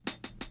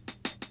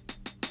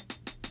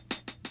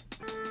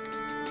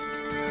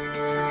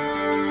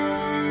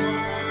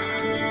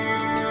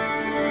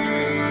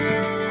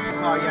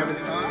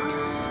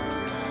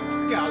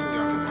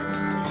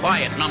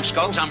Quiet,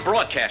 numbskulls, I'm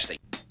broadcasting.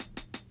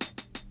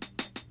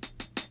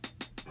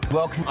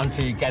 Welcome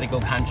onto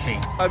Gadigal country.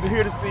 I'm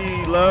here to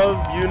see love,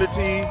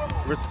 unity,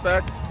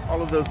 respect,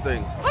 all of those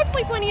things.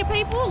 Hopefully plenty of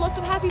people, lots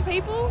of happy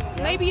people,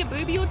 maybe a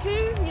booby or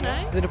two, you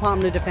know. The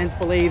Department of Defence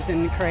believes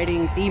in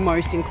creating the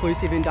most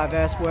inclusive and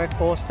diverse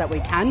workforce that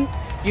we can.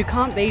 You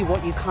can't be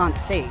what you can't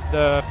see.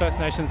 The First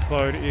Nations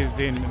float is,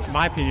 in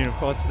my opinion, of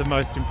course, the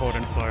most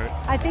important float.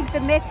 I think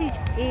the message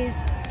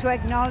is to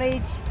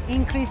acknowledge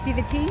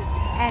inclusivity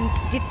and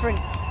difference.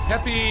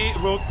 Happy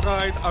World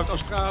Pride uit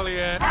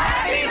Australië.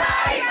 Happy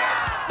Mardi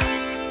Gras!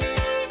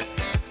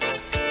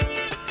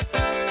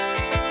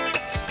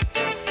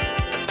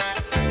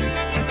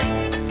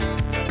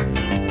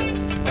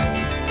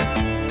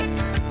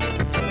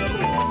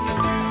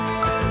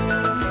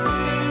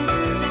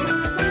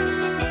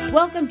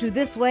 Welcome to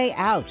This Way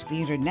Out,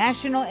 the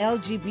international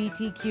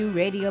LGBTQ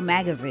radio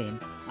magazine.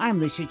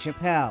 I'm Lucia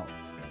Chappelle.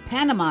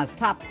 Panama's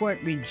top court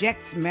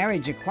rejects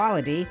marriage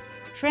equality.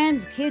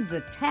 Trans kids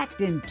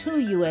attacked in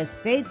 2 U.S.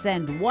 states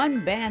and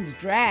 1 bans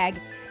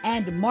drag.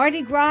 And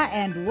Mardi Gras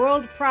and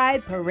World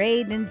Pride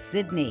parade in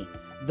Sydney.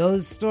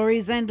 Those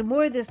stories and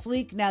more this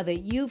week now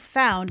that you've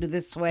found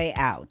This Way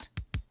Out.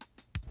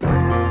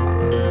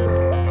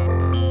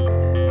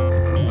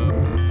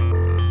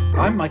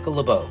 I'm Michael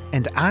LeBeau.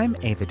 And I'm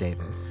Ava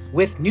Davis.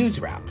 With News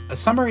Wrap, a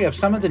summary of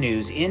some of the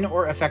news in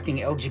or affecting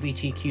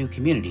LGBTQ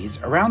communities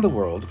around the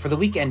world for the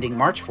week ending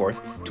March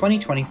 4th,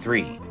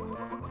 2023.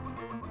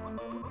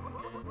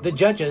 The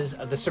judges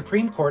of the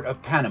Supreme Court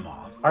of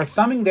Panama are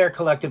thumbing their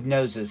collective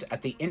noses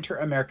at the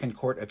Inter-American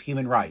Court of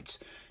Human Rights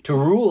to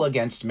rule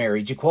against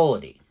marriage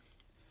equality.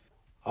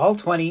 All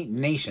 20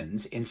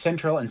 nations in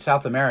Central and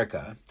South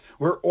America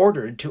were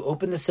ordered to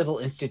open the civil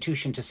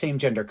institution to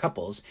same-gender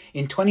couples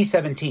in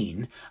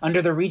 2017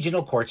 under the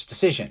regional court's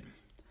decision.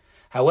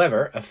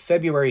 However, a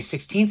February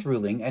 16th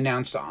ruling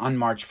announced on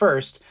March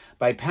 1st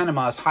by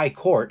Panama's High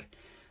Court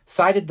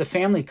cited the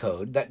family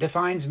code that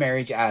defines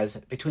marriage as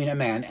between a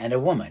man and a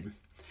woman,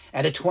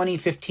 and a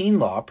 2015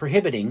 law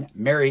prohibiting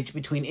marriage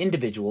between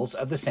individuals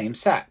of the same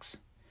sex.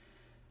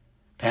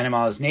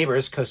 Panama's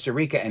neighbors, Costa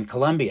Rica and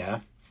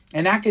Colombia,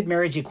 enacted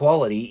marriage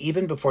equality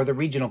even before the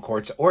regional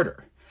court's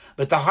order,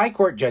 but the High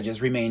Court judges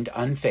remained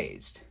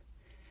unfazed.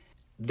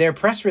 Their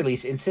press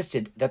release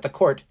insisted that the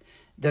court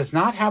does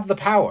not have the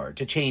power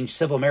to change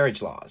civil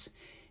marriage laws.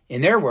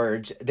 In their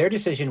words, their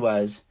decision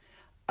was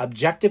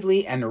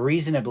objectively and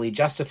reasonably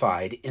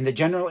justified in the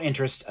general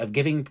interest of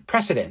giving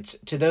precedence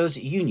to those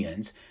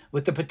unions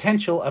with the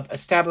potential of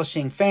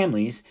establishing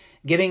families,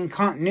 giving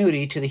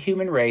continuity to the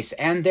human race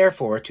and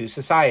therefore to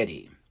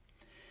society.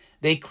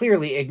 They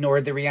clearly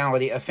ignored the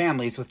reality of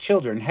families with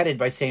children headed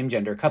by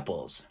same-gender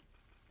couples.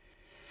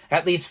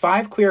 At least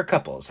 5 queer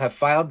couples have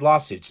filed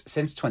lawsuits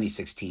since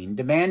 2016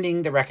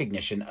 demanding the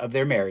recognition of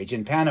their marriage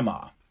in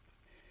Panama.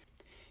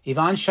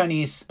 Ivan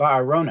Shanice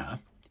Barahona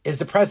is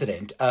the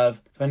president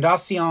of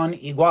Fundación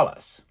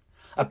Igualas,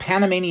 a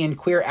Panamanian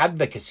queer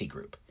advocacy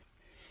group.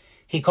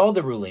 He called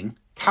the ruling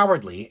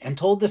cowardly and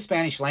told the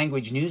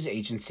Spanish-language news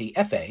agency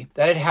EFE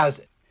that it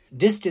has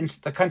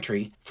distanced the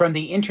country from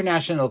the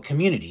international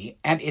community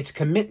and its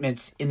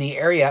commitments in the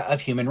area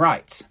of human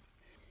rights.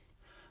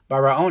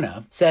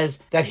 Barahona says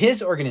that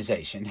his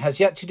organization has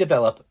yet to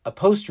develop a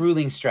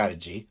post-ruling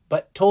strategy,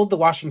 but told the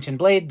Washington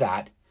Blade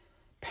that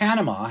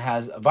Panama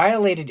has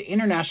violated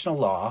international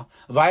law,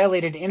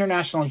 violated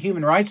international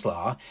human rights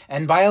law,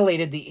 and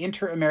violated the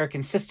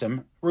Inter-American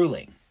System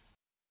ruling.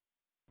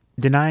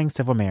 Denying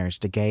civil marriage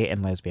to gay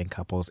and lesbian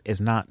couples is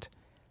not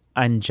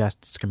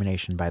unjust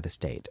discrimination by the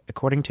state,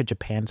 according to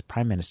Japan's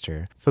Prime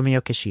Minister Fumio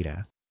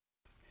Kishida.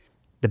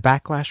 The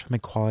backlash from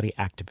equality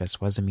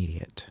activists was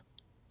immediate.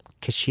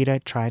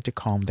 Kishida tried to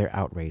calm their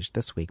outrage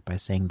this week by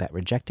saying that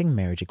rejecting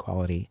marriage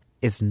equality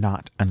is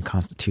not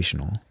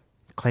unconstitutional,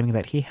 claiming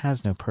that he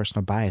has no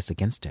personal bias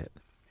against it.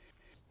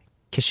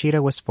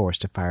 Kishida was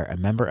forced to fire a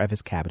member of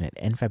his cabinet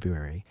in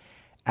February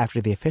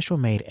after the official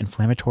made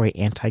inflammatory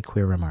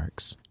anti-queer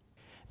remarks.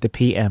 The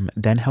PM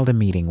then held a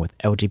meeting with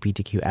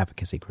LGBTQ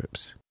advocacy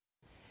groups.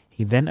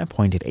 He then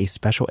appointed a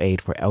special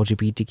aide for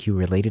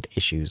LGBTQ-related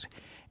issues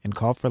and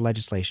called for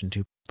legislation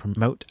to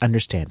promote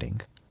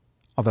understanding,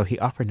 although he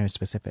offered no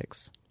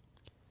specifics.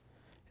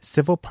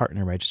 Civil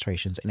partner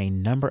registrations in a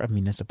number of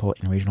municipal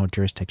and regional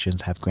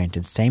jurisdictions have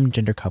granted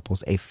same-gender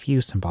couples a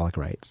few symbolic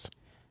rights.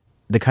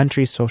 The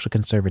country's social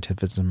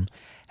conservatism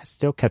has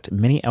still kept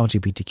many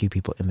LGBTQ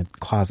people in the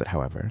closet,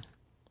 however.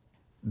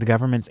 The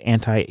government's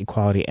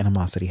anti-equality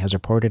animosity has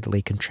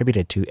reportedly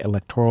contributed to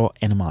electoral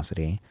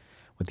animosity,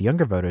 with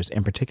younger voters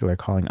in particular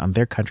calling on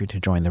their country to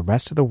join the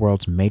rest of the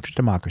world's major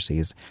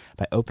democracies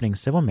by opening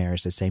civil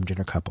marriage to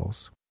same-gender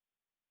couples.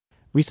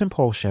 Recent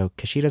polls show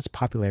Kishida's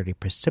popularity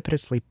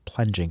precipitously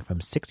plunging from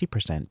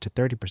 60% to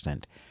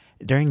 30%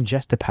 during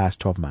just the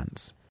past 12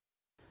 months.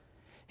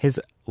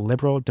 His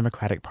Liberal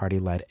Democratic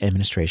Party-led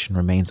administration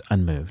remains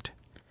unmoved.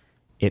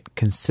 It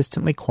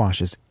consistently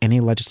quashes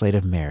any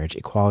legislative marriage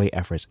equality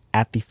efforts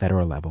at the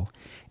federal level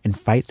and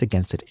fights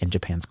against it in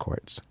Japan's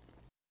courts.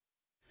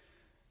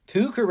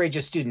 2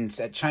 courageous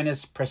students at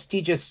China's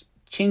prestigious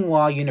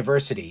Tsinghua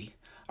University,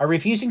 are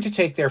refusing to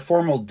take their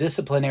formal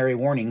disciplinary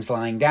warnings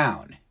lying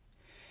down.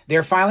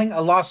 They're filing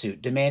a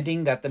lawsuit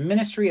demanding that the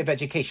Ministry of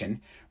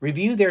Education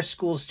review their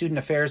school's student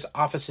affairs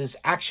office's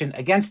action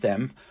against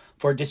them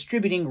for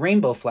distributing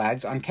rainbow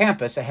flags on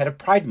campus ahead of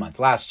Pride Month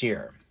last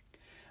year.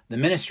 The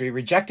ministry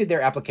rejected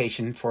their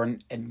application for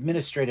an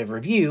administrative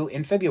review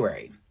in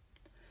February.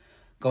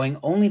 Going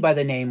only by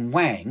the name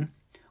Wang,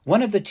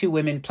 one of the two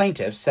women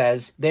plaintiffs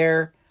says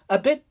they're a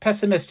bit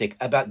pessimistic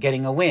about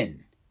getting a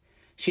win.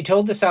 She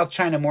told the South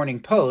China Morning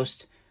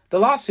Post the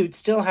lawsuit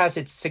still has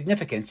its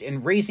significance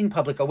in raising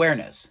public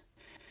awareness.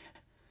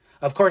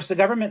 Of course, the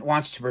government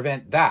wants to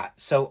prevent that,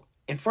 so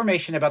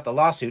information about the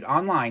lawsuit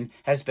online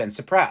has been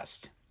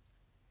suppressed.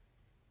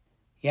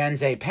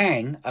 Yanzhe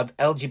Pang of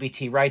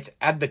LGBT Rights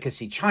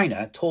Advocacy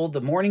China told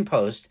the Morning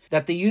Post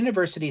that the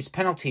university's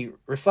penalty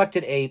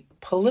reflected a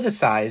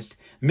politicized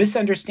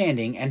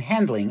misunderstanding and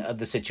handling of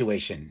the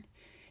situation.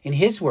 In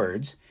his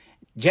words,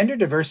 gender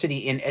diversity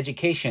in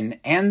education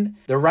and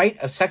the right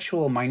of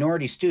sexual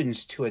minority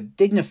students to a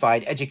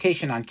dignified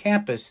education on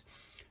campus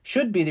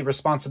should be the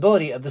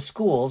responsibility of the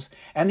schools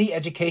and the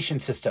education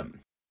system.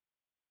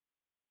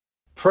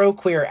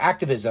 Pro-queer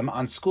activism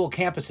on school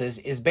campuses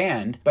is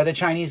banned by the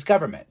Chinese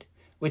government,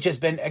 which has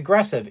been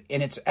aggressive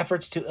in its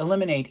efforts to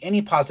eliminate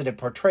any positive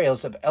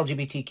portrayals of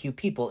LGBTQ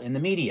people in the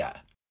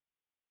media.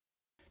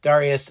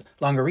 Darius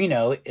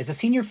Longarino is a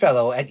senior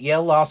fellow at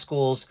Yale Law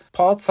School's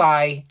Paul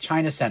Tsai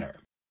China Center.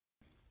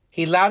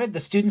 He lauded the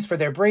students for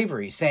their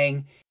bravery,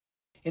 saying,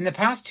 "In the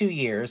past 2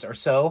 years or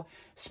so,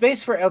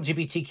 space for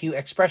LGBTQ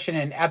expression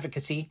and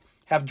advocacy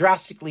have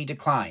drastically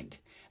declined.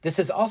 This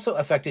has also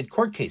affected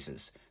court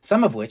cases,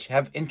 some of which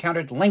have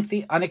encountered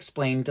lengthy,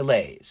 unexplained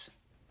delays."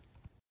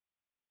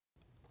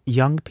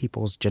 Young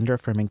people's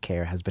gender-affirming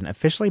care has been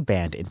officially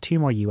banned in 2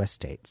 more U.S.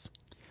 states.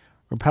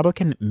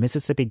 Republican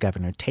Mississippi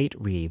Governor Tate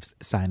Reeves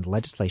signed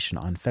legislation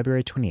on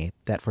February 28th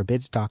that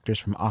forbids doctors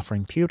from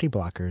offering puberty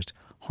blockers,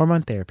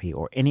 hormone therapy,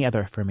 or any other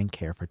affirming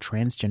care for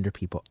transgender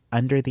people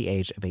under the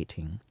age of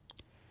 18.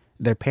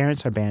 Their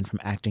parents are banned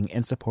from acting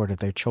in support of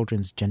their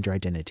children's gender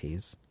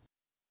identities.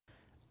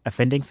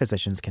 Offending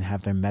physicians can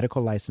have their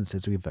medical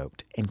licenses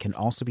revoked and can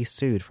also be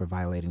sued for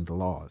violating the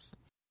laws.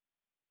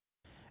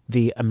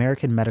 The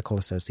American Medical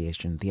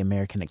Association, the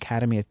American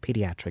Academy of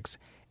Pediatrics,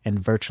 and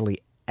virtually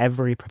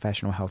every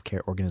professional healthcare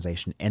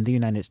organization in the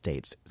United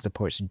States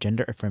supports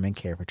gender-affirming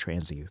care for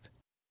trans youth.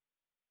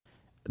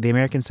 The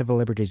American Civil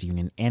Liberties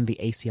Union and the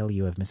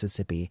ACLU of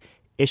Mississippi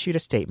issued a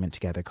statement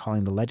together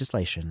calling the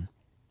legislation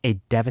a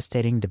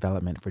devastating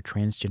development for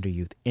transgender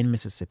youth in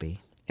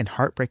Mississippi and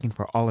heartbreaking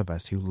for all of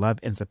us who love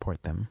and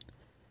support them.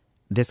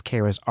 This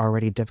care is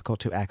already difficult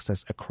to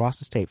access across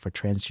the state for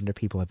transgender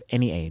people of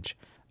any age,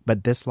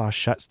 but this law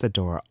shuts the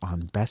door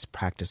on best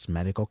practice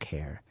medical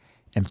care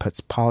and puts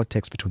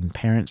politics between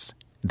parents,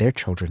 their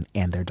children,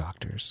 and their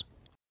doctors.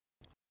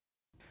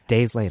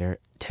 Days later,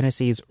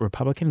 Tennessee's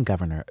Republican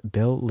Governor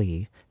Bill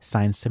Lee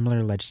signed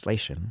similar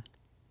legislation.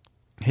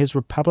 His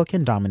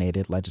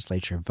Republican-dominated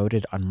legislature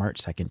voted on March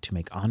 2nd to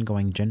make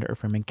ongoing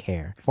gender-affirming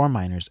care for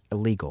minors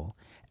illegal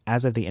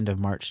as of the end of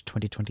March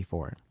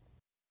 2024.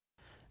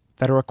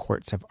 Federal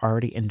courts have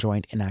already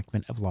enjoined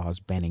enactment of laws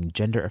banning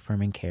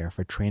gender-affirming care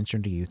for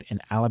transgender youth in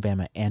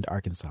Alabama and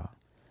Arkansas.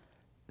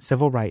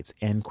 Civil rights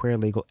and queer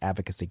legal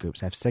advocacy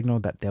groups have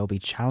signaled that they'll be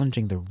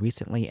challenging the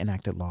recently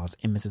enacted laws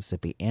in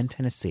Mississippi and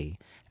Tennessee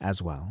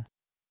as well.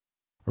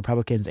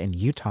 Republicans in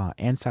Utah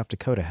and South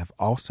Dakota have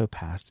also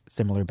passed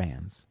similar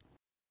bans.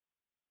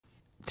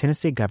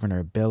 Tennessee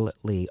Governor Bill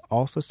Lee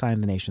also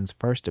signed the nation's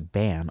first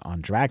ban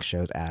on drag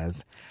shows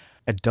as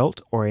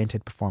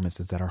adult-oriented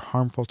performances that are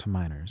harmful to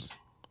minors.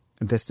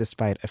 This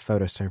despite a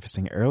photo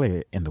surfacing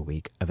earlier in the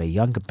week of a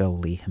young Bill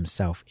Lee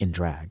himself in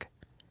drag.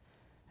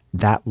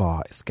 That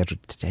law is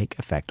scheduled to take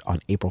effect on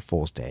April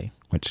Fool's Day,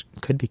 which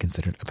could be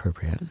considered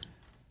appropriate.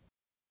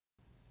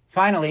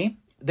 Finally,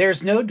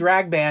 there's no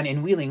drag ban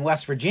in Wheeling,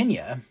 West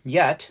Virginia,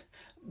 yet,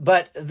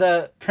 but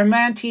the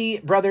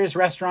Primanti Brothers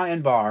Restaurant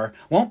and Bar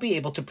won't be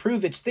able to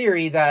prove its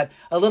theory that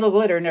a little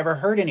glitter never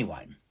hurt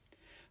anyone.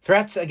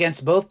 Threats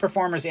against both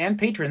performers and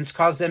patrons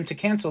caused them to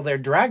cancel their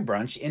drag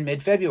brunch in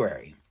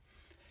mid-February.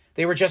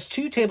 They were just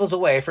 2 tables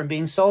away from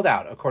being sold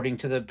out, according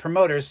to the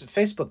promoter's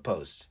Facebook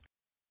post.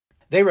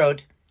 They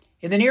wrote,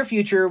 "In the near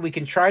future, we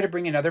can try to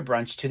bring another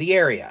brunch to the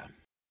area."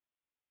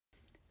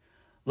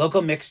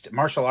 Local mixed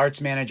martial arts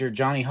manager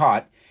Johnny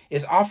Hott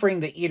is offering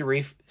the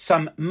eatery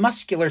some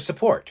muscular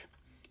support.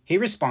 He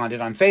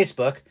responded on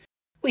Facebook,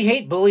 "We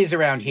hate bullies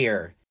around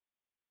here."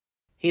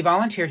 He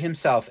volunteered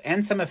himself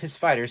and some of his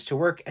fighters to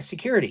work as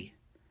security.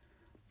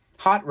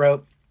 Hott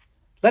wrote,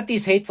 "Let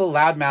these hateful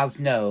loudmouths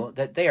know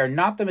that they are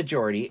not the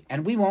majority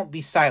and we won't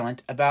be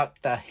silent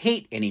about the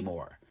hate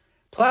anymore.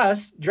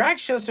 Plus, drag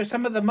shows are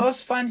some of the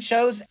most fun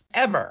shows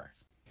ever."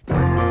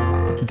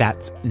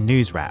 That's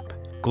News Wrap,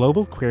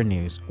 global queer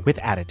news with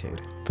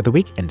attitude, for the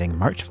week ending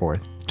March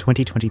 4th,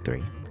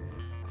 2023.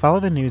 Follow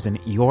the news in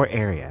your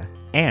area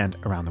and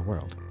around the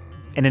world.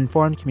 An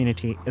informed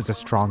community is a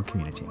strong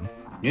community.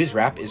 News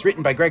Wrap is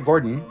written by Greg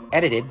Gordon,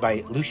 edited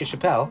by Lucia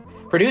Chappelle,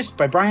 produced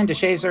by Brian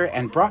DeShazer,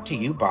 and brought to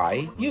you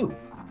by you.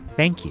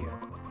 Thank you.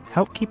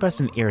 Help keep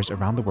us in ears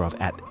around the world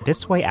at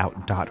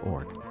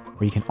thiswayout.org,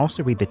 where you can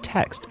also read the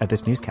text of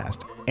this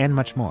newscast and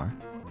much more.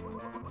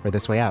 For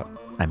This Way Out,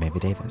 I'm Ava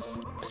Davis.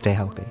 Stay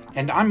healthy.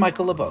 And I'm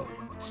Michael LeBeau.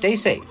 Stay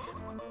safe.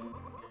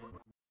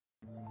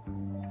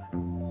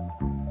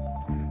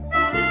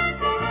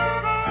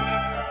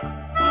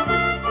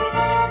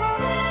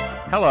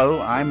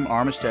 Hello, I'm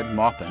Armistead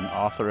Maupin,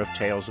 author of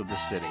Tales of the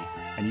City,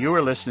 and you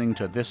are listening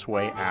to This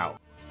Way Out.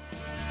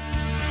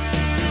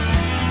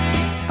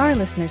 Our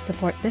listeners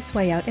support This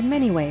Way Out in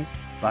many ways.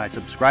 By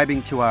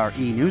subscribing to our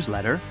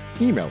e-newsletter,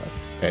 email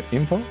us at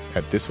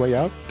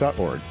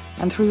info@thiswayout.org,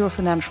 and through your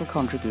financial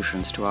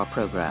contributions to our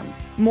program.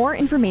 More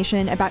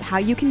information about how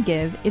you can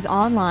give is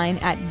online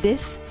at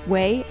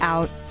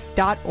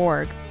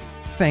thiswayout.org.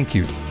 Thank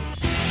you.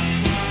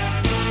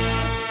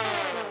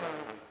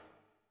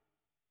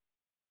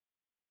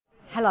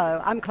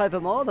 Hello, I'm Clover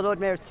Moore, the Lord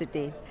Mayor of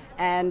Sydney,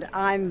 and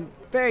I'm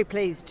very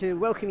pleased to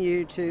welcome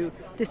you to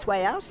This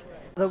Way Out,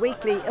 the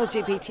weekly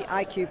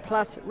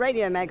LGBTIQ+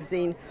 radio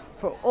magazine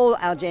for all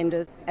our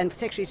genders and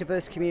sexually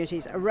diverse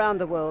communities around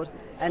the world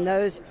and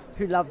those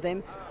who love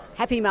them.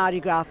 Happy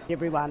Mardi Gras,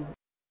 everyone.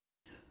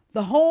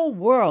 The whole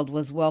world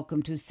was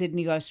welcome to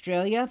Sydney,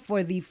 Australia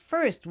for the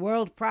first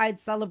World Pride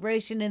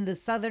celebration in the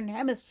Southern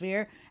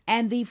Hemisphere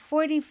and the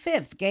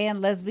 45th Gay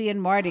and Lesbian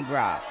Mardi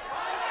Gras.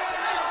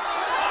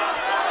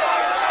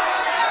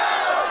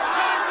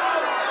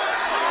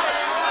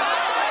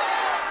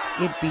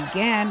 It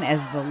began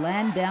as the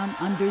land down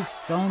under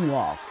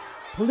Stonewall.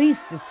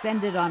 Police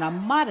descended on a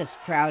modest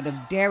crowd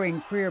of daring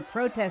queer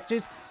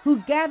protesters who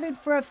gathered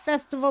for a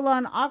festival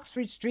on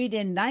Oxford Street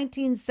in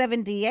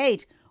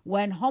 1978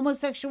 when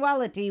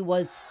homosexuality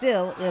was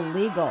still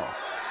illegal.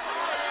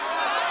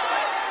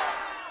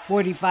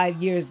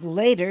 45 years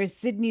later,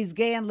 Sydney's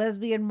Gay and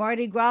Lesbian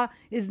Mardi Gras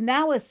is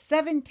now a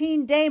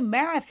 17-day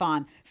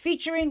marathon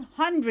featuring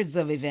hundreds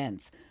of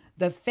events.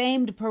 The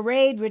famed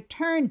parade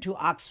returned to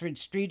Oxford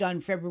Street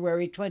on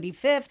February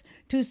 25th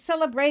to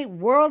celebrate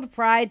World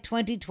Pride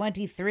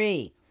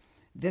 2023.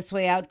 This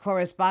Way Out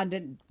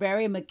correspondent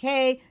Barry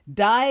McKay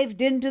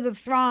dived into the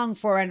throng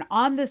for an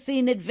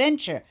on-the-scene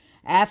adventure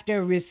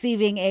after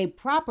receiving a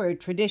proper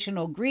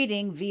traditional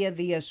greeting via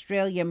the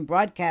Australian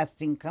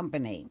Broadcasting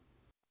Company.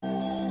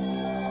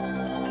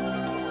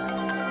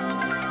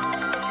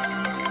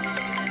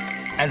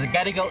 As a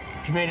Gadigal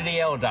community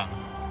elder,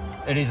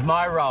 it is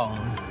my role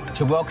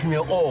to welcome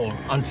you all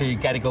onto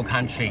Gadigal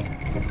country.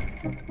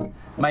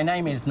 My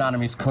name is Nana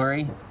Miss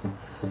Curry,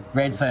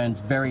 Redfern's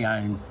very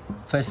own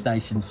First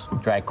Nations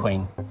drag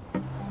queen.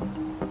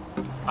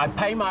 I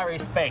pay my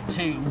respect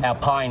to our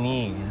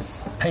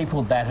pioneers,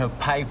 people that have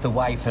paved the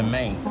way for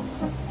me.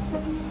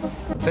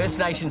 First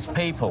Nations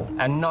people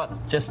are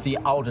not just the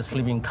oldest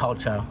living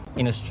culture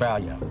in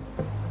Australia.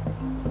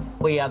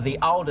 We are the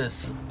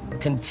oldest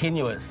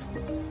continuous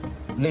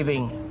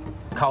living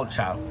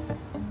culture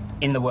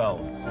in the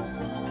world.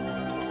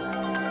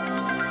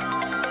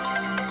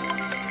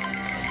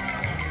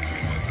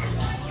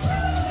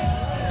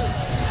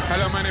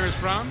 Hello, my name is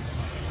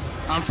Frans.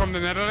 I'm from the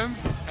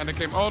Netherlands, and I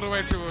came all the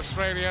way to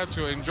Australia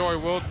to enjoy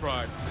World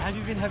Pride. Have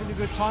you been having a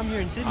good time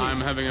here in Sydney?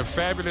 I'm having a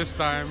fabulous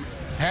time.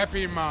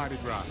 Happy Mardi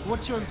Gras.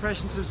 What's your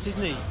impressions of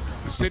Sydney?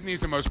 Sydney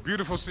is the most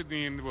beautiful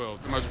city in the world.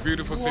 The most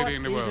beautiful city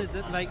in the world. What is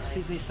it that makes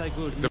Sydney so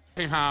good? The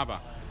f***ing harbour.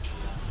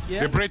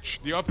 Yeah? The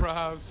bridge, the opera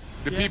house,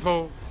 the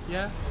people.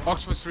 Yeah.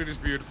 Oxford Street is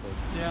beautiful.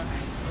 Yeah.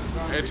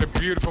 It's a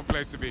beautiful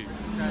place to be.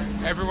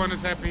 Okay. Everyone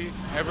is happy.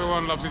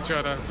 Everyone loves each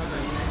other.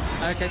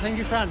 Okay, thank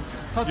you,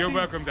 Frans. You're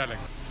welcome, darling.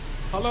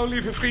 Hallo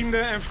lieve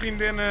vrienden en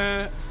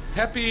vriendinnen.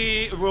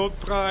 Happy World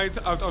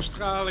Pride uit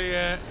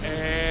Australië.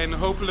 En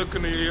hopelijk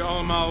kunnen jullie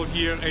allemaal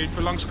hier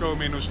even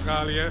langskomen in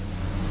Australië.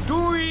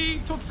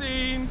 Doei, tot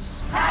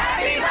ziens.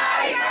 Happy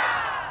Mardi Gras!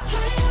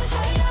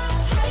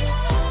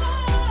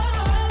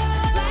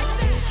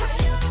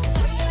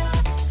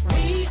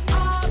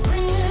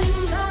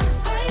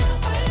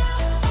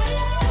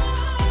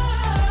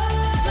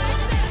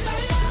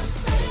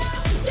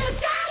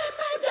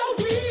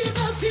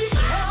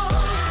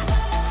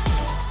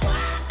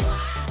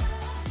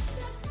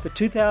 The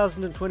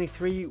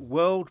 2023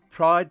 World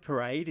Pride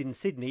Parade in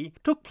Sydney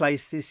took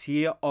place this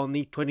year on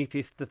the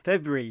 25th of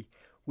February,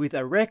 with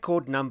a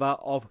record number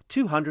of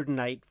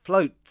 208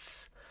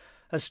 floats.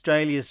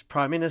 Australia's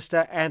Prime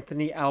Minister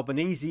Anthony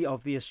Albanese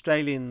of the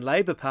Australian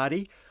Labor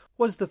Party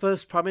was the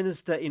first Prime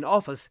Minister in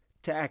office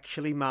to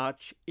actually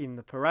march in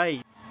the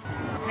parade.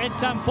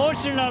 It's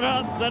unfortunate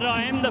that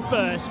I am the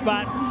first,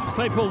 but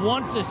people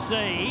want to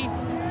see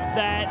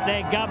that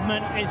their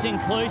government is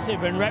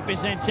inclusive and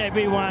represents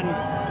everyone,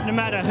 no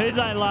matter who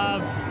they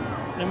love,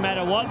 no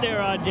matter what their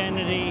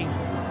identity,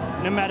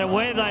 no matter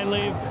where they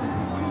live.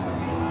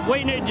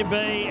 We need to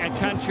be a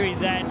country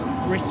that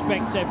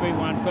respects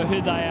everyone for who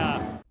they are.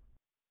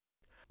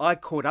 I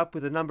caught up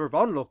with a number of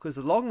onlookers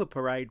along the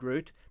parade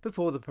route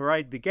before the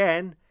parade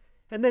began,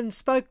 and then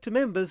spoke to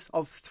members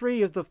of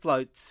 3 of the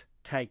floats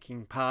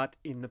taking part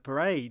in the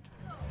parade.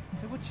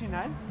 So what's your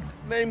name?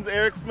 Name's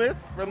Eric Smith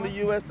from the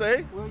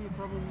USA. Where are you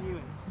from in the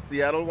US?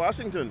 Seattle,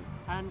 Washington.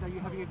 And are you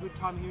having a good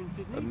time here in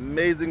Sydney?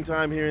 Amazing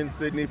time here in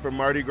Sydney for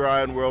Mardi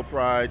Gras and World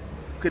Pride.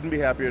 Couldn't be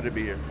happier to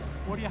be here.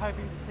 What are you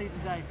hoping to see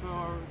today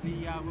for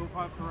the World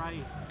Pride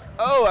Parade?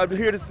 Oh, I'm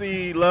here to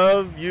see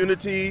love,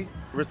 unity,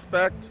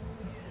 respect,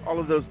 all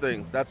of those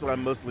things. That's what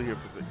I'm mostly here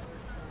to see.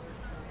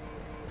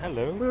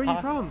 Hello. Where are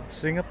you from?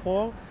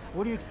 Singapore.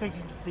 What are you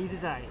expecting to see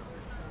today?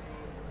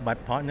 My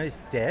partner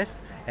is deaf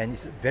and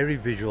it's very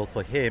visual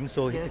for him,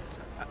 so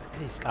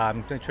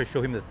I'm going to try to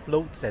show him the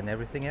floats and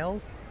everything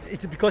else.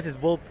 It's because it's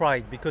World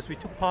Pride, because we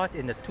took part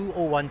in the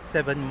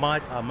 2017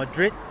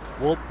 Madrid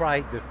World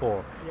Pride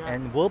before. Yeah.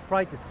 And World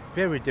Pride is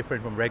very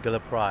different from regular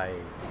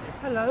Pride.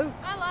 Hello.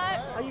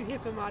 Hello. Are you here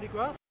for Mardi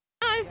Gras?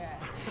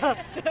 No.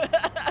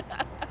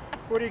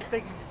 What are you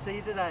expecting to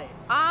see today?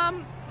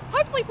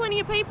 Hopefully plenty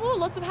of people,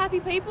 lots of happy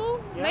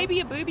people, Yeah. maybe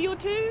a booby or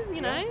two,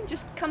 you know,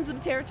 just comes with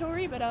the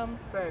territory, but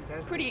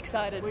Fantastic. pretty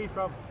excited. Where are you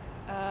from?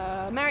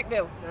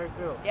 Marrickville.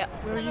 Marrickville. Yeah.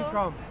 Where are you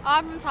from?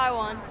 I'm from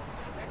Taiwan.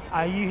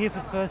 Are you here for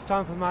the first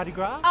time for Mardi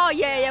Gras? Oh,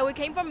 yeah, we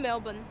came from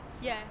Melbourne.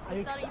 Yeah.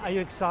 Are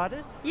you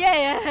excited?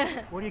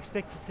 Yeah. What do you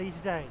expect to see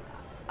today?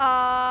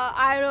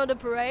 I don't know, the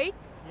parade.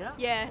 Yeah?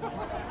 Yeah. So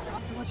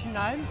what's your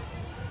name?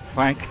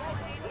 Frank.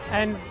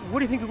 And what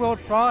do you think of World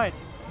Pride?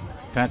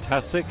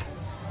 Fantastic.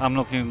 I'm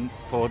looking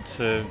forward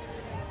to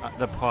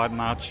the Pride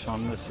March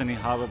on the Sydney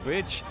Harbour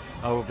Bridge.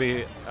 I will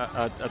be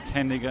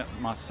attending it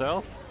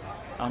myself.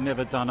 I've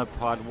never done a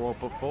Pride Walk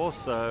before,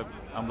 so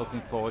I'm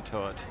looking forward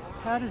to it.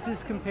 How does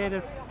this compare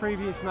to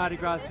previous Mardi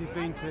Gras you've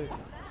been to?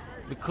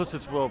 Because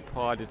it's World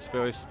Pride, it's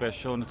very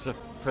special, and it's the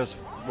first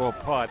World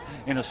Pride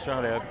in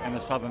Australia in the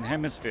Southern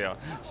Hemisphere.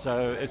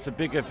 So it's a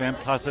big event,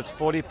 plus it's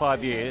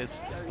 45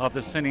 years of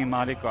the Sydney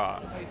Mardi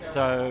Gras.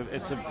 So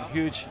it's a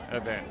huge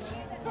event.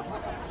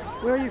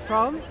 Where are you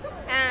from?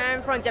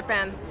 I'm from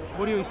Japan.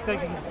 What are you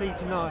expecting to see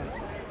tonight?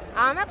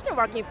 I'm actually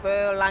working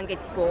for language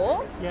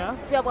school. Yeah?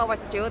 2 of our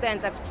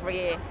students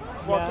actually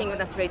walking on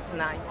the street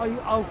tonight.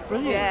 Oh,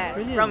 brilliant. Yeah,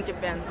 brilliant. from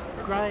Japan.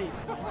 Great.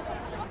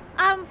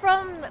 I'm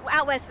from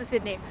out west of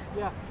Sydney.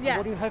 Yeah.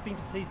 What are you hoping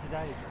to see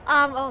today?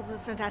 The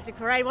fantastic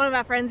parade. One of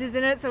our friends is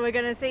in it, so we're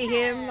going to see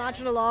him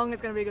marching along.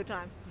 It's going to be a good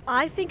time.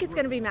 I think it's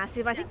going to be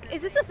massive.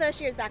 Is this the first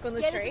year it's back on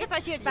the street? Yeah, this is the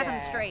first year it's back on the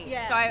street.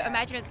 Yeah. So I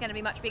imagine it's going to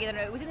be much bigger than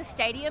it was in the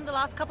stadium the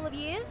last couple of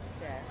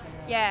years.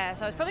 Yeah,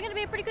 so it's probably going to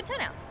be a pretty good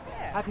turnout.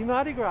 Happy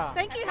Mardi Gras.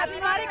 Thank you. Happy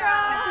Mardi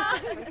Gras.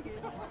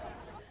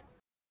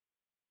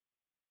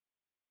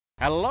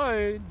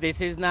 Hello,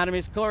 this is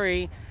Nanamis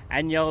Corey,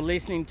 and you're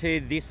listening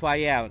to This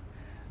Way Out,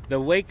 the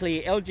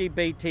weekly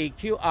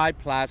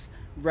LGBTQI+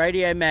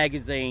 radio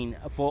magazine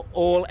for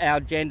all our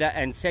gender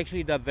and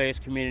sexually diverse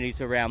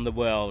communities around the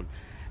world,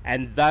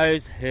 and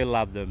those who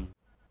love them.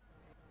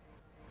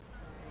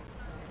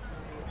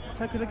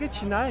 So could I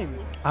get your name?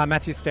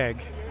 Matthew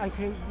Stagg,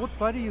 Okay, what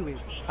float are you with?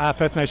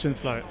 First Nations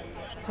float.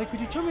 So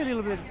could you tell me a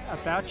little bit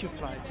about your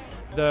float?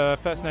 The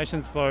First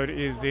Nations float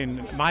is,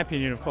 in my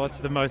opinion, of course,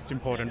 the most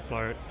important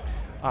float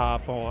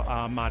for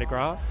Mardi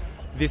Gras.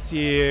 This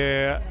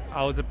year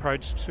I was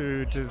approached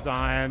to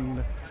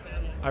design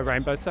a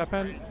rainbow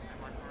serpent,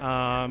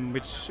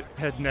 which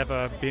had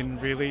never been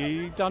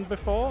really done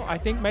before. I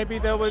think maybe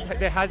there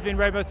has been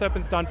rainbow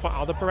serpents done for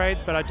other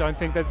parades, but I don't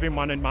think there's been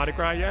one in Mardi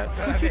Gras yet.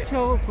 Could you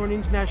tell for an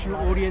international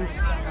audience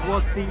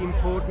what the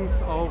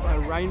importance of a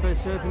rainbow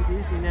serpent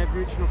is in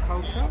Aboriginal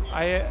culture?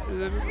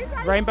 The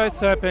rainbow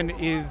serpent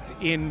is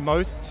in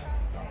most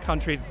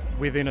countries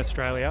within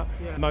Australia,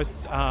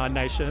 most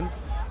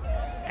nations,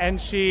 and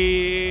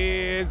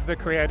she is the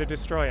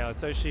creator-destroyer,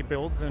 so she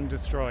builds and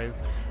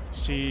destroys.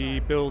 She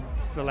builds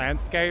the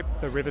landscape,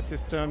 the river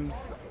systems,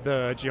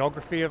 the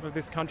geography of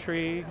this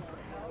country.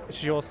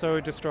 She also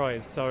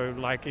destroys. So,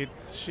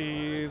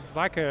 she's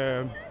like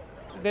a.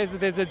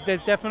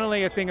 There's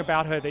definitely a thing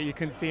about her that you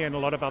can see in a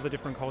lot of other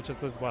different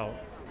cultures as well.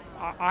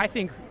 I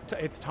think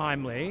it's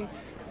timely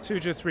to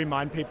just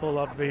remind people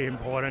of the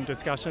important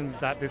discussions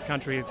that this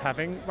country is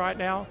having right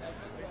now,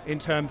 in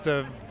terms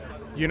of,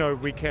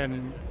 we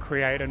can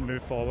create and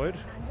move forward,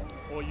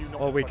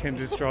 or we can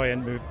destroy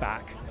and move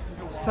back.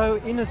 So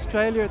in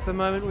Australia at the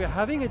moment we're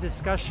having a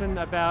discussion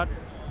about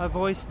a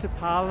voice to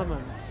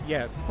Parliament.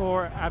 Yes.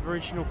 For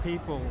Aboriginal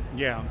people.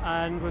 Yeah.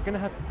 And we're going to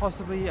have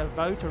possibly a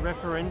vote, a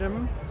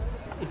referendum,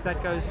 if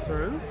that goes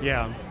through.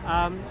 Yeah.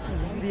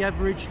 The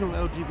Aboriginal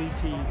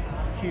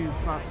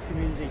LGBTQ+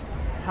 community,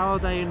 how are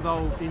they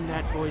involved in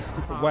that voice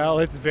to Parliament? Well,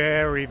 it's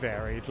very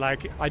varied.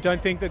 I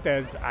don't think that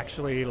there's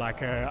actually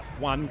a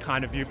one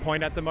kind of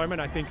viewpoint at the moment.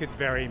 I think it's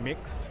very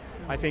mixed.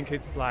 I think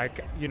it's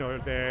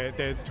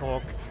there's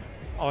talk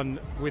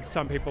with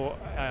some people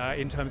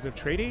in terms of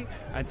treaty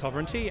and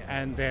sovereignty,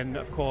 and then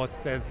of course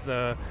there's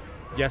the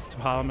yes to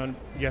Parliament,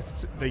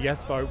 the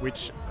yes vote,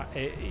 which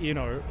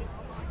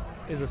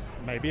is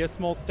maybe a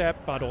small step,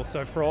 but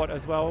also fraught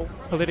as well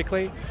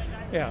politically.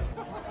 Yeah.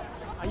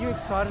 Are you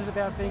excited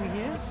about being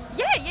here?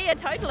 Yeah,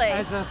 totally.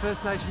 As a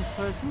First Nations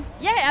person?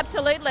 Yeah,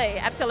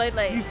 absolutely.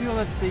 Do you feel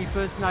that the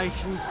First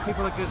Nations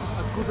people are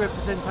a good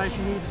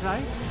representation here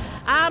today?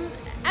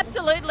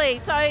 Absolutely.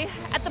 So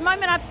at the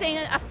moment I've seen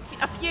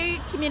a few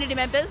community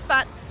members,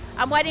 but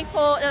I'm waiting for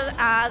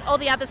all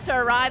the others to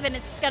arrive, and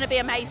it's just going to be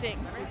amazing.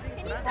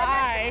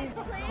 Hi.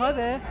 Hi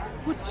there.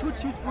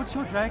 What's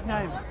your drag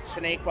name?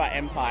 Shaniqua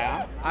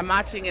Empire. I'm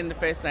marching in the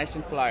First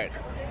Nation float.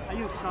 Are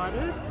you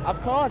excited?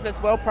 Of course,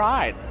 it's World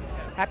Pride.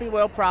 Happy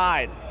World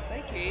Pride.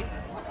 Thank you.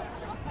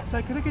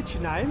 So could I get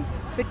your name?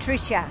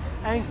 Patricia.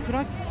 And could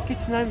I get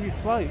the name of your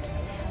float?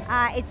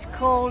 It's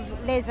called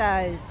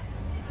Lesos.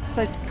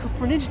 So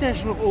for an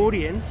international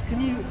audience,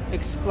 can you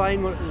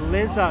explain what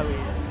Leso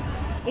is?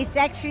 It's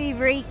actually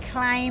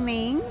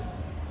reclaiming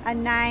a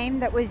name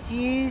that was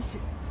used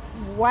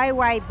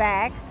way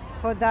back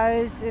for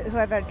those who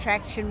have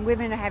attraction,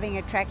 women having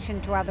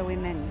attraction to other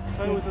women.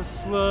 So it was a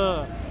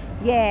slur.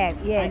 Yeah.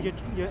 And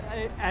you're,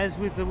 as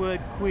with the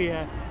word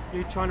queer,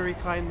 you're trying to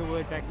reclaim the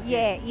word back.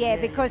 Yeah,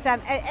 because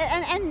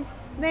and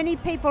many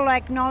people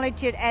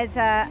acknowledge it as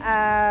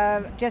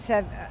just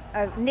a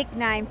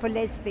nickname for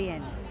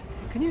lesbian.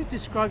 Can you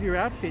describe your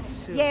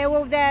outfits? Yeah,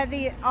 well,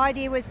 the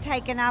idea was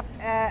taken up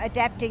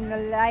adapting the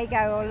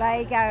Lego.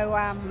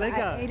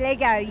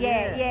 Lego,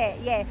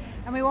 yeah.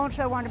 And we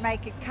also want to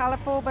make it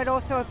colourful, but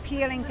also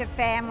appealing to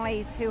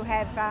families who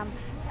have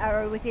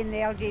are within the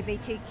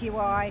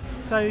LGBTQI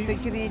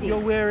community. You're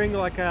wearing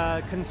like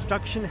a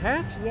construction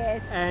hat.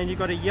 Yes. And you've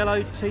got a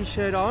yellow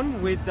T-shirt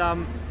on with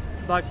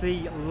like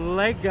the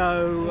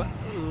Lego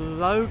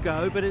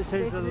logo, but it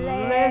says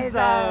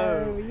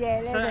Leso.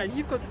 Yeah, Leso. So and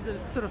you've got the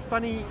sort of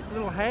funny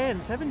little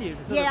hands, haven't you?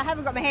 I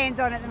haven't got my hands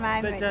on at the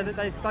moment. But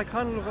they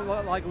kind of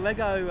look like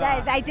Lego.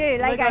 They do,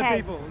 Lego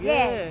hands. People.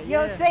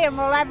 You'll see them.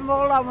 We'll have them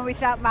all on when we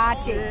start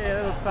marching. Yeah,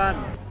 it'll be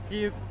fun.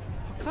 You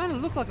kind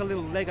of look like a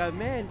little Lego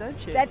man,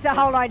 don't you? That's the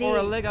whole idea. Or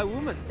a Lego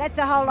woman. That's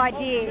the whole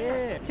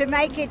idea. To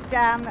make it,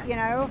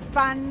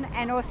 fun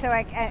and also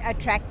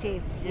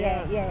attractive.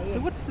 Yeah. So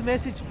what's the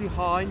message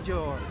behind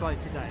your float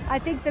today? I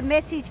think the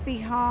message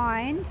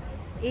behind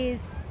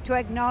is to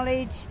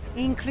acknowledge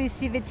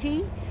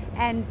inclusivity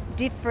and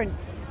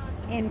difference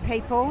in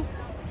people,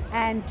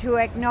 and to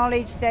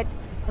acknowledge that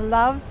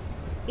love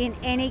in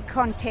any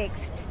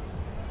context,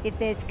 if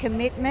there's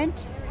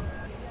commitment,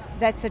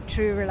 that's a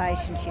true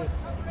relationship.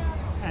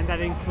 And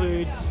that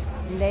includes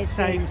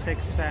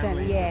same-sex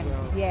families as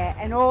well. Yeah,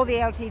 and all the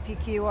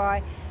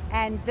LGBTQI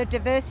and the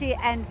diversity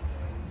and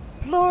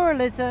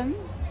pluralism,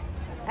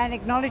 and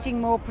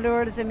acknowledging more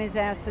pluralism in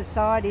our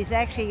society is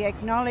actually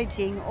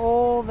acknowledging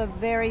all the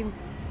very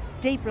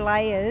deep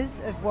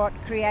layers of what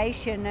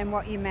creation and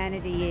what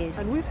humanity is.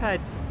 And we've had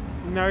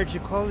marriage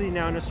equality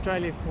now in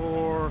Australia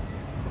for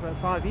about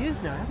 5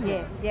 years now, haven't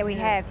we? Yeah, we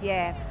have.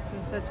 So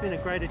that's been a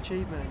great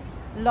achievement.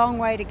 Long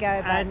way to go.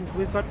 And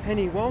we've got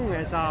Penny Wong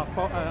as our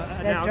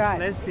announced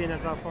lesbian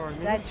as our foreign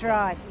minister. That's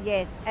right,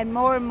 yes. And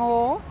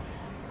more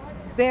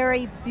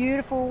very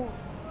beautiful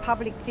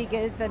public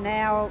figures are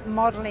now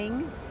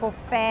modelling for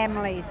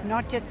families,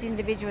 not just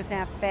individuals,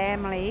 now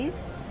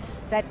families,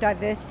 that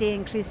diversity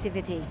and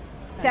inclusivity.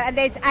 So and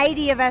there's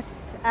 80 of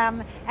us,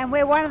 and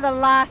we're one of the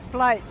last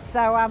floats,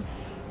 so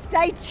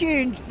stay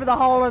tuned for the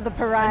whole of the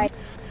parade.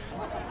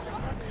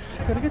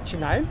 Could I get your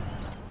name?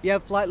 Yeah,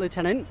 Flight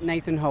Lieutenant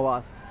Nathan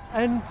Howarth.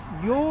 And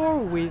you're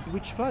with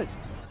which float?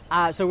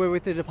 So we're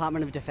with the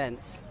Department of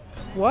Defence.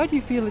 Why do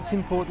you feel it's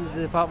important that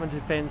the Department of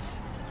Defence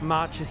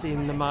marches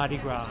in the Mardi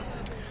Gras?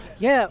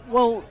 Yeah,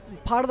 well,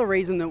 part of the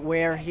reason that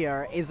we're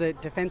here is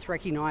that Defence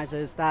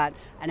recognises that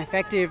an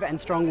effective and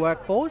strong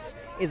workforce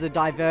is a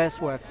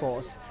diverse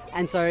workforce.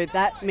 And so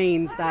that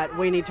means that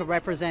we need to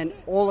represent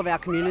all of our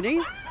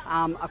community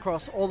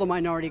across all the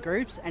minority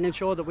groups and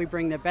ensure that we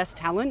bring the best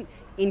talent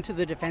into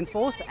the Defence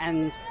Force,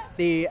 and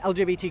the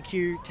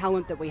LGBTQ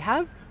talent that we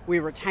have, we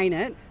retain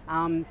it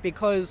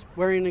because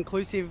we're an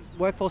inclusive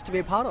workforce to be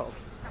a part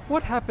of.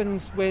 What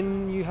happens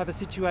when you have a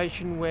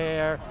situation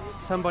where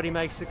somebody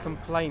makes a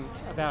complaint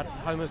about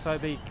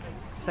homophobic,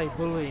 say,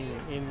 bullying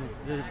in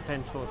the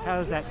Defence Force?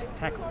 How is that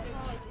tackled?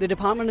 The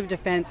Department of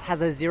Defence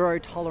has a zero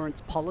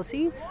tolerance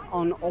policy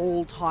on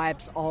all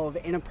types of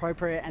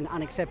inappropriate and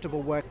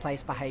unacceptable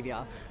workplace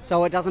behaviour.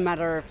 So it doesn't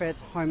matter if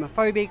it's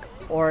homophobic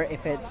or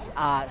if it's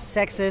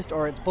sexist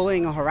or it's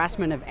bullying or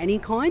harassment of any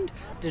kind.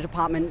 The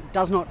department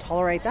does not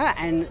tolerate that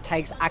and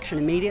takes action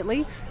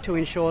immediately to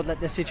ensure that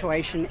the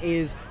situation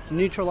is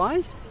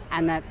neutralised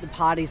and that the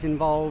parties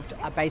involved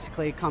are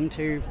basically come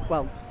to,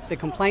 well, the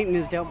complainant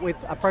is dealt with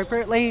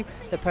appropriately,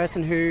 the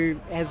person who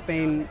has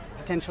been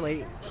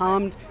potentially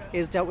harmed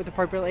is dealt with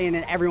appropriately, and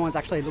then everyone's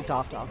actually looked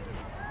after.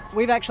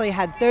 We've actually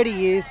had 30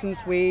 years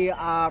since we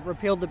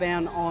repealed the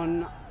ban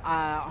on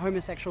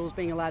homosexuals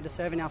being allowed to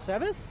serve in our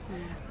service.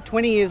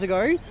 20 years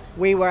ago,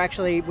 we've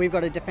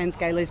got a Defence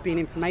Gay Lesbian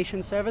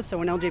Information Service,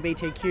 so an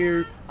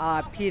LGBTQ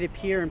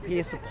peer-to-peer and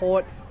peer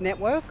support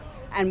network,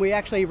 and we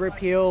actually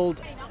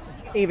repealed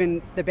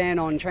even the ban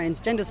on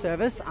transgender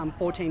service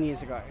 14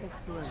 years ago.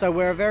 Excellent. So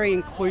we're a very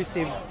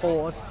inclusive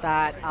force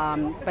that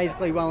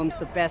basically welcomes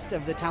the best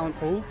of the talent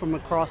pool from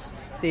across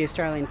the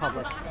Australian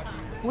public.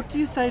 What do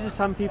you say to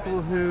some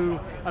people who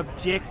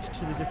object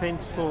to the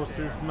Defence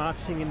Forces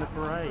marching in the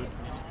parade?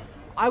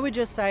 I would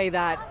just say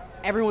that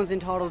everyone's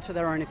entitled to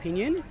their own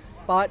opinion,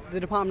 but the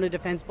Department of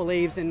Defence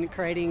believes in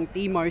creating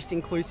the most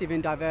inclusive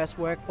and diverse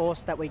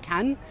workforce that we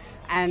can.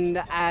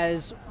 And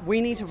as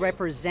we need to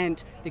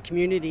represent the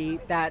community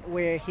that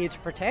we're here to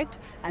protect,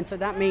 and so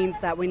that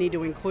means that we need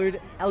to include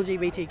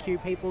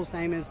LGBTQ people,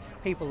 same as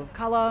people of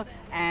colour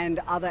and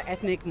other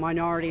ethnic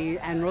minority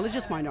and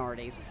religious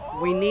minorities.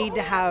 We need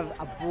to have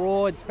a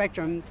broad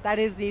spectrum that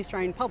is the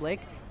Australian public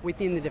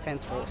within the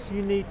Defence Force.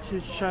 You need to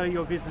show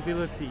your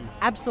visibility.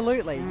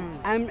 Absolutely.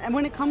 And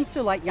when it comes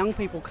to like young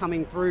people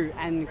coming through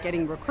and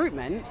getting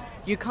recruitment,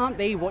 you can't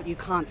be what you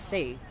can't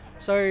see.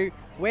 So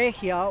we're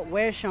here,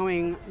 we're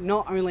showing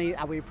not only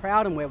are we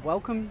proud and we're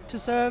welcome to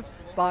serve,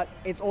 but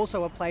it's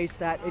also a place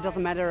that it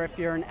doesn't matter if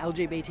you're an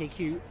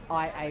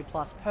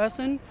LGBTQIA+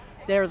 person,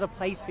 there is a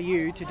place for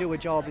you to do a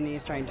job in the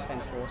Australian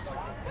Defence Force.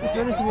 Is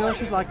there anything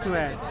else you'd like to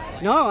add?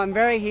 No, I'm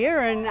very here,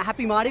 and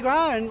happy Mardi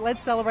Gras, and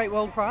let's celebrate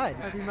World Pride.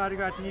 Happy Mardi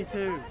Gras to you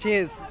too.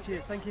 Cheers.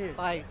 Cheers, thank you.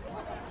 Bye.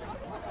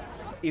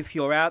 If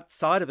you're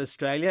outside of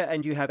Australia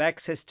and you have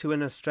access to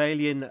an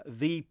Australian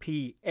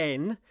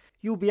VPN,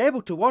 you'll be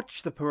able to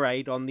watch the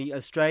parade on the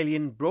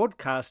Australian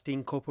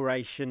Broadcasting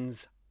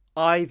Corporation's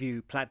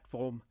iView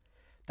platform.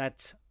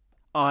 That's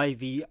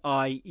iview.abc.net.au.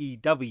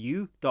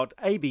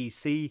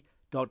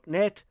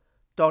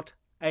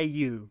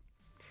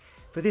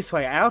 For This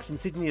Way Out in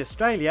Sydney,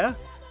 Australia,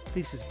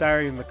 this is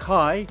Barry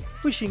Mackay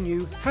wishing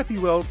you Happy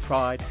World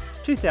Pride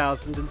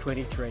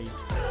 2023.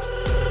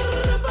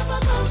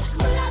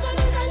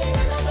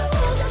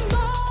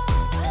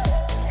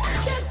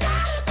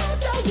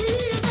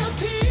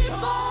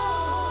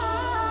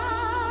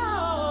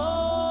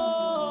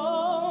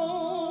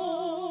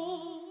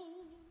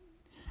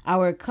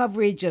 Our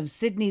coverage of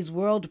Sydney's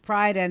World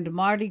Pride and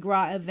Mardi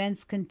Gras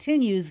events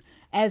continues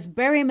as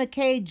Barry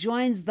Mackay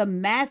joins the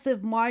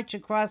massive march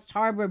across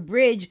Harbour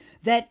Bridge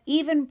that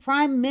even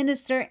Prime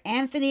Minister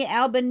Anthony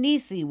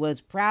Albanese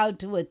was proud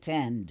to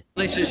attend.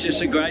 This is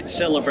just a great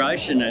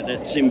celebration, and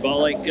it's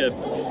symbolic of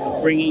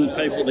bringing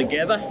people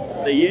together.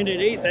 The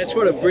unity, that's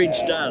what a bridge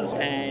does.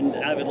 And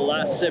over the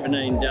last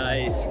 17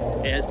 days,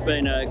 it has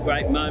been a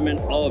great moment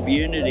of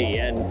unity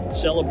and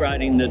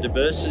celebrating the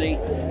diversity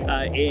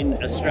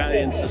in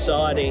Australian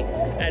society,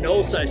 and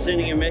also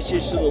sending a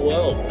message to the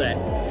world that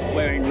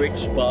we're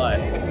enriched by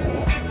it.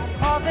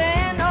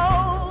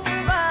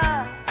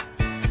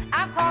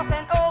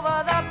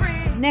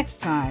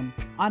 Next time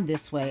on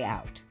This Way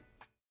Out.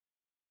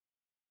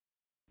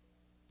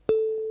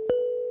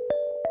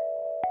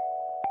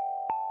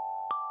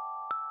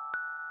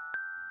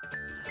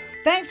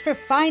 Thanks for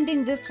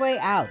finding This Way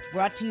Out,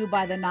 brought to you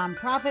by the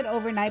nonprofit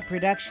Overnight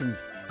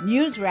Productions.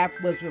 News Wrap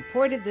was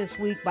reported this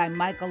week by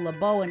Michael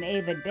LeBeau and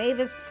Ava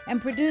Davis and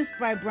produced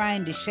by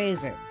Brian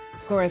DeShazer.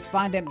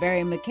 Correspondent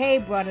Barry Mackay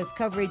brought us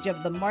coverage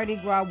of the Mardi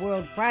Gras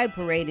World Pride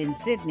Parade in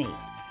Sydney.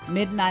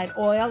 Midnight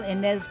Oil,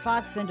 Inez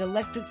Fox, and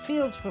Electric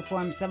Fields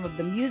performed some of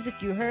the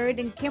music you heard,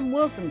 and Kim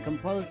Wilson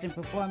composed and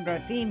performed our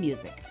theme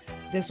music.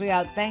 This Way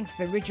Out thanks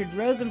the Richard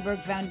Rosenberg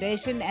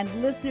Foundation and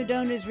listener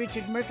donors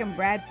Richard Merck and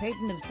Brad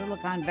Payton of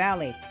Silicon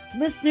Valley.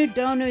 Listener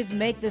donors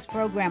make this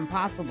program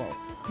possible.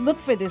 Look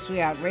for This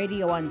Way Out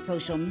Radio on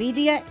social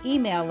media,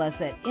 email us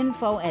at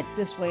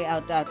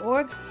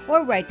info@thiswayout.org,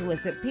 or write to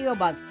us at P.O.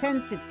 Box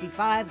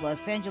 1065,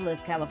 Los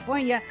Angeles,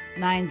 California,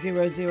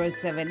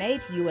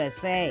 90078,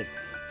 USA.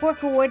 For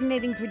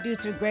coordinating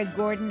producer Greg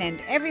Gordon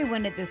and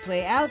everyone at This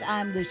Way Out,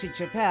 I'm Lucia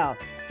Chappelle.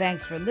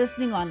 Thanks for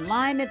listening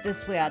online at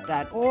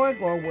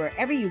thiswayout.org or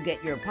wherever you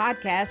get your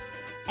podcasts,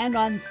 and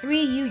on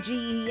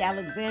 3UGE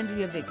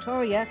Alexandria,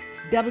 Victoria,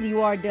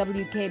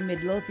 WRWK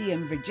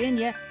Midlothian,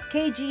 Virginia,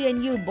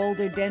 KGNU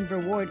Boulder, Denver,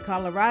 Ward,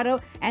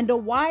 Colorado, and a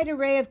wide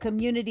array of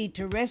community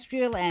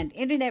terrestrial and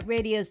internet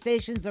radio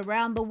stations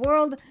around the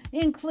world,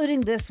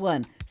 including this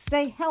one.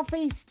 Stay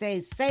healthy,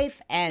 stay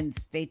safe, and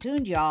stay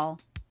tuned, y'all.